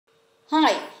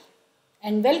Hi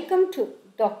and welcome to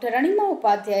Dr. Anima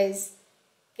Upadhyay's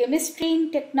Chemistry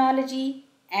in Technology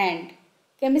and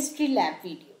Chemistry Lab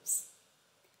videos.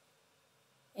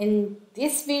 In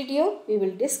this video, we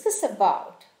will discuss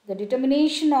about the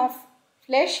determination of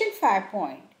flash and fire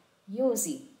point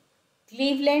using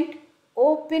Cleveland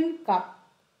open cup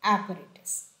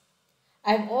apparatus.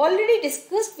 I have already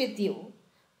discussed with you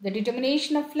the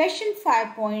determination of flash and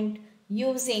fire point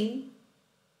using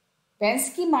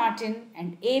Pensky Marten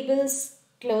and Abel's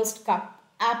closed cup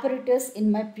apparatus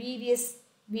in my previous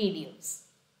videos.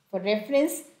 For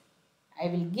reference, I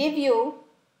will give you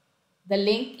the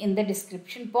link in the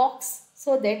description box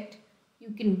so that you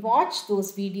can watch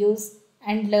those videos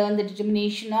and learn the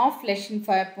determination of flash and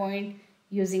fire point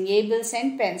using Abel's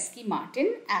and Pensky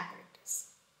Marten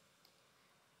apparatus.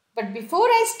 But before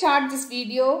I start this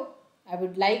video, I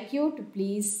would like you to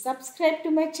please subscribe to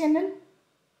my channel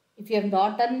if you have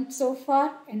not done it so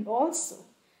far, and also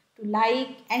to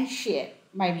like and share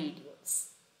my videos.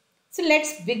 So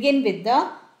let's begin with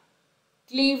the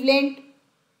Cleveland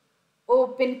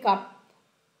open cup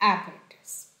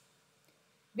apparatus.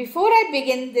 Before I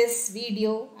begin this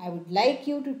video, I would like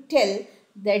you to tell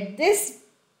that this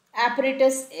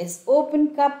apparatus is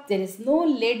open cup. There is no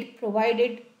lid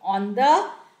provided on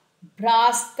the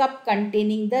brass cup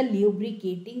containing the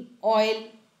lubricating oil,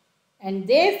 and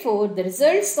therefore the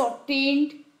results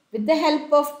obtained with the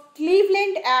help of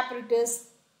Cleveland apparatus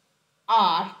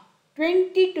are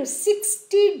 20 to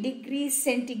 60 degrees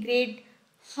centigrade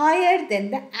higher than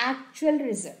the actual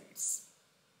results.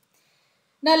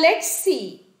 Now let's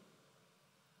see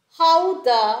how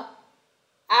the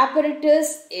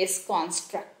apparatus is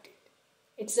constructed.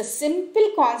 It's a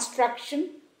simple construction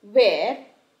where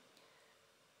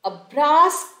a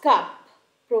brass cup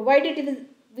provided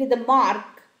with a mark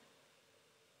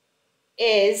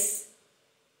is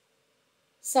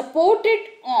supported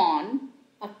on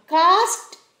a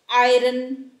cast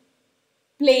iron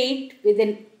plate with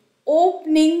an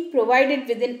opening provided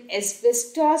with an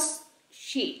asbestos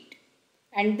sheet,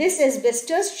 and this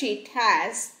asbestos sheet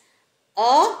has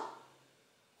a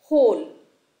hole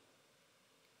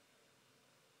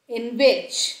in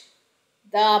which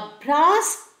the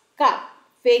brass cup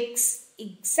fits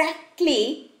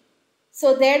exactly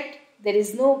so that there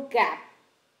is no gap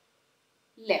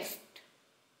left.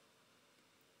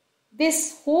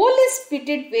 This hole is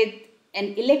fitted with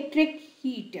an electric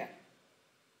heater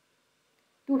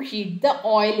to heat the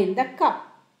oil in the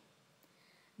cup.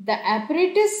 The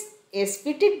apparatus is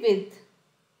fitted with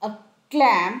a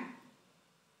clamp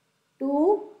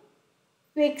to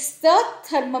fix the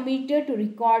thermometer to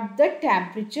record the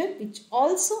temperature, which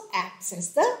also acts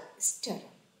as the stirrer.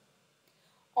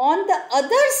 On the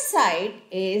other side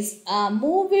is a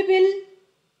movable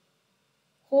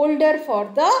holder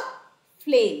for the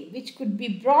flame, which could be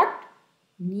brought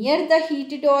near the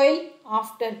heated oil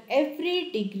after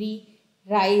every degree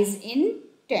rise in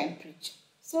temperature.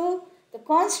 So the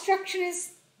construction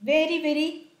is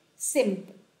very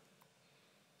simple.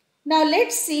 Now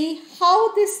let's see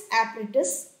how this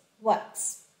apparatus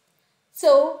works.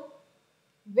 So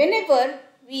whenever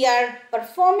we are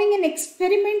performing an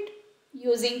experiment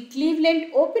using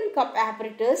Cleveland open cup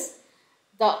apparatus,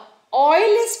 the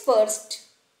oil is first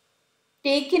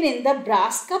taken in the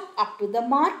brass cup up to the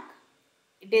mark.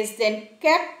 It is then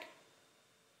kept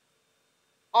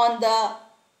on the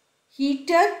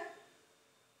heater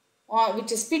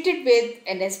which is fitted with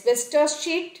an asbestos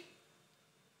sheet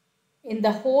in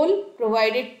the hole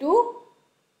provided to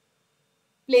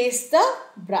place the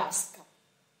brass cup.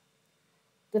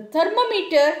 The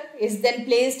thermometer is then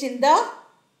placed in the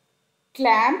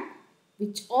clamp,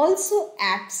 which also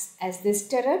acts as the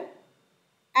stirrer,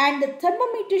 and the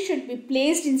thermometer should be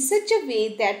placed in such a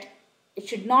way that it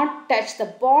should not touch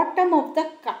the bottom of the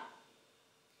cup.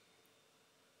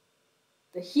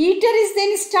 The heater is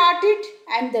then started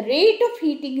and the rate of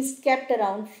heating is kept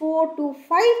around 4 to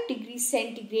 5 degrees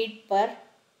centigrade per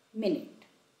minute.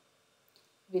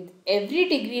 With every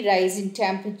degree rise in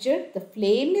temperature, the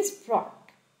flame is brought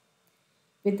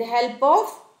with the help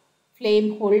of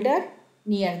flame holder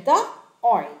near the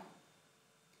oil.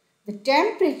 The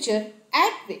temperature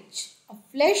at which a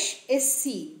flash is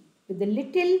seen with a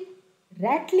little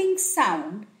rattling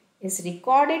sound is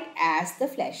recorded as the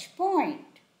flash point.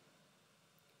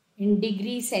 In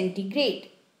degrees centigrade,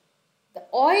 the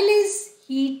oil is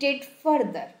heated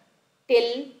further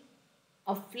till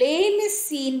a flame is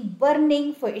seen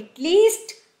burning for at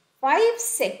least 5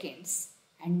 seconds,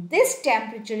 and this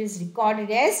temperature is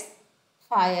recorded as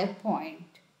fire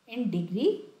point in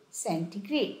degree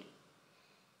centigrade.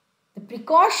 The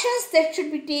precautions that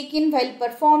should be taken while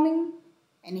performing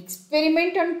an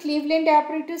experiment on Cleveland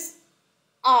apparatus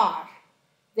are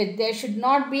that there should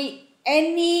not be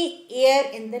any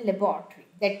air in the laboratory.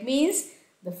 That means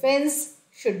the fans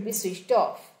should be switched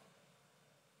off.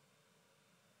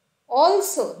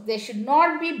 Also, they should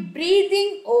not be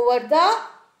breathing over the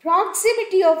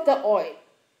proximity of the oil.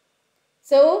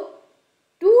 So,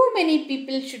 too many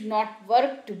people should not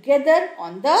work together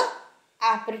on the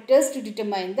apparatus to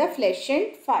determine the flash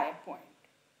and fire point.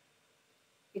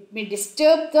 It may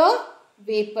disturb the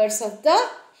vapors of the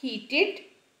heated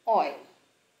oil.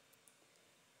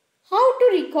 How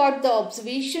to record the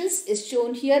observations is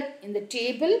shown here in the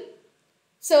table.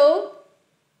 So,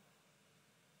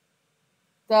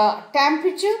 the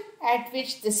temperature at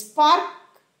which the spark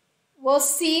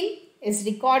was seen is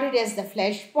recorded as the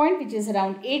flash point, which is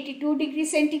around 82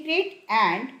 degrees centigrade,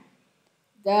 and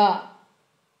the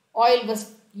oil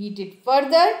was heated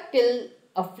further till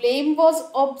a flame was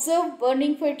observed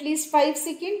burning for at least 5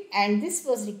 seconds, and this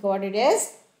was recorded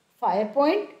as fire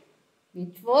point,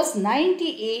 which was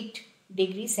 98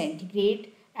 degrees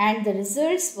centigrade, and the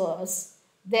results was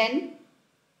then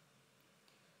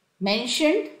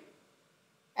mentioned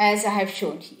as I have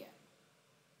shown here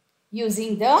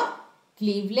using the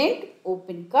Cleveland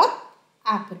open cup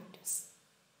apparatus.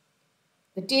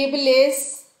 The table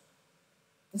is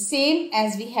the same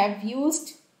as we have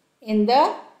used in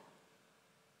the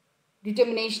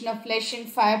determination of flash and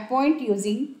fire point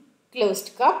using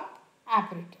closed cup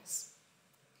apparatus.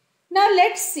 Now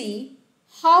let's see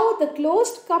how the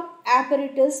closed cup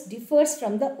apparatus differs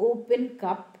from the open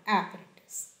cup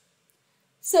apparatus.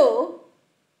 So,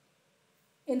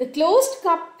 in the closed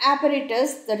cup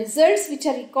apparatus, the results which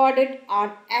are recorded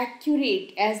are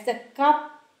accurate as the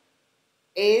cup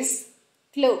is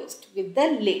closed with the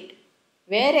lid.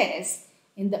 Whereas,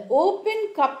 in the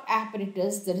open cup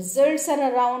apparatus, the results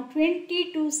are around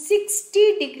 20 to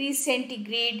 60 degrees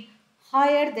centigrade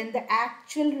higher than the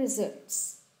actual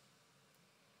results.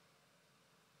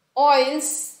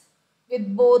 Oils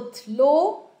with both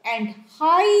low and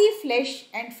high flash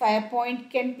and fire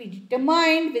point can be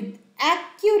determined with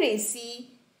accuracy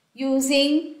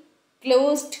using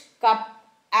closed cup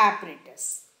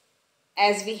apparatus,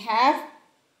 as we have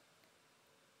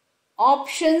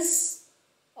options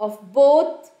of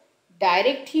both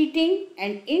direct heating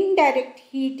and indirect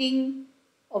heating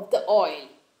of the oil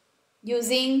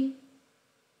using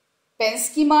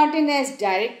Pensky Marten as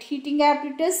direct heating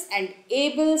apparatus and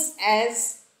Abel's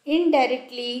as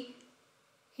indirectly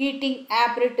heating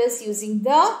apparatus using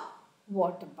the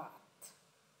water bath.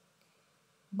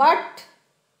 But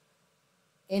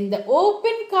in the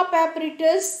open cup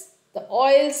apparatus, the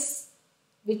oils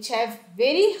which have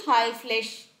very high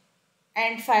flash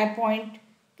and fire point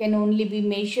can only be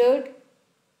measured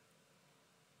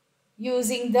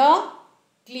using the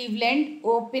Cleveland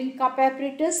open cup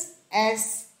apparatus,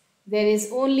 as there is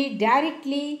only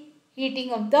directly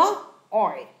heating of the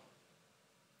oil.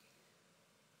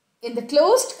 In the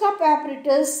closed cup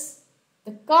apparatus,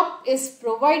 the cup is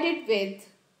provided with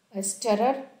a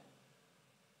stirrer,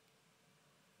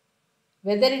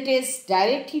 whether it is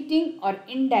direct heating or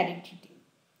indirect heating.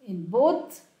 In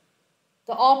both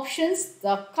the options,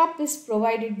 the cup is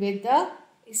provided with the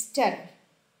stirrer.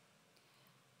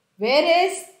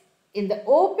 Whereas in the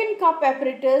open cup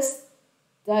apparatus,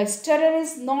 the stirrer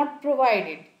is not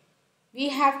provided. We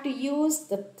have to use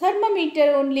the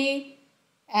thermometer only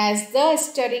as the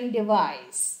stirring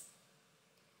device.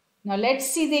 Now let's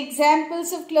see the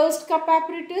examples of closed cup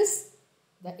apparatus.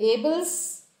 The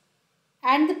Abel's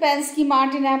and the Pensky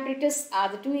Marten apparatus are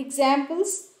the two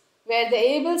examples, where the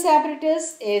Abel's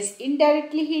apparatus is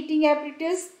indirectly heating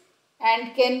apparatus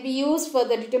and can be used for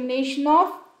the determination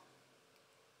of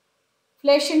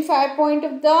flash and fire point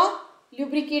of the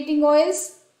lubricating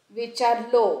oils which are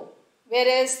low.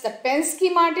 Whereas the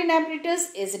Pensky Marten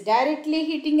apparatus is a directly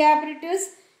heating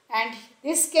apparatus, and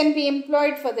this can be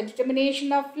employed for the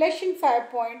determination of flash and fire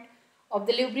point of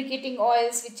the lubricating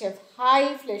oils which have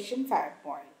high flash and fire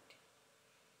point.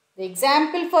 The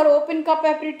example for open cup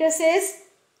apparatus is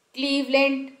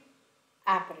Cleveland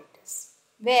apparatus,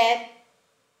 where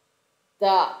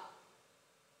the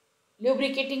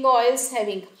lubricating oils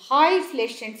having high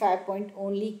flash and fire point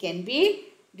only can be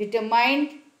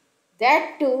determined.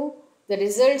 That too, the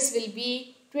results will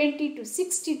be 20 to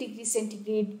 60 degrees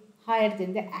centigrade higher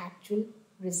than the actual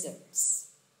results.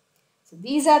 So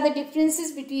these are the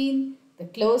differences between the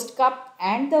closed cup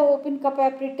and the open cup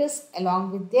apparatus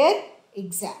along with their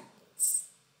examples.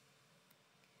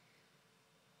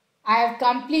 I have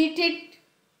completed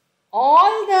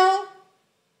all the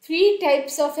three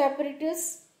types of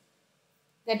apparatus,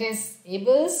 that is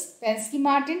Abel's, Pensky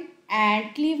Marten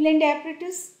and Cleveland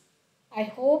apparatus. I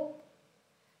hope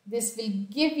this will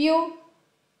give you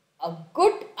a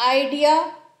good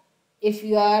idea if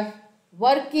you are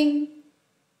working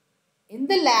in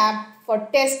the lab for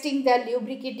testing the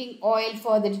lubricating oil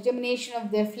for the determination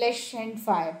of their flesh and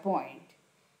fire point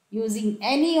using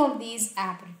any of these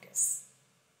apparatus.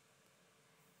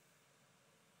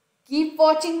 Keep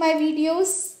watching my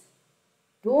videos.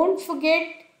 Don't forget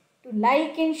to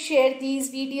like and share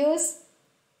these videos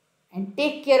and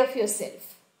take care of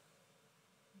yourself.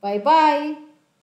 Bye-bye.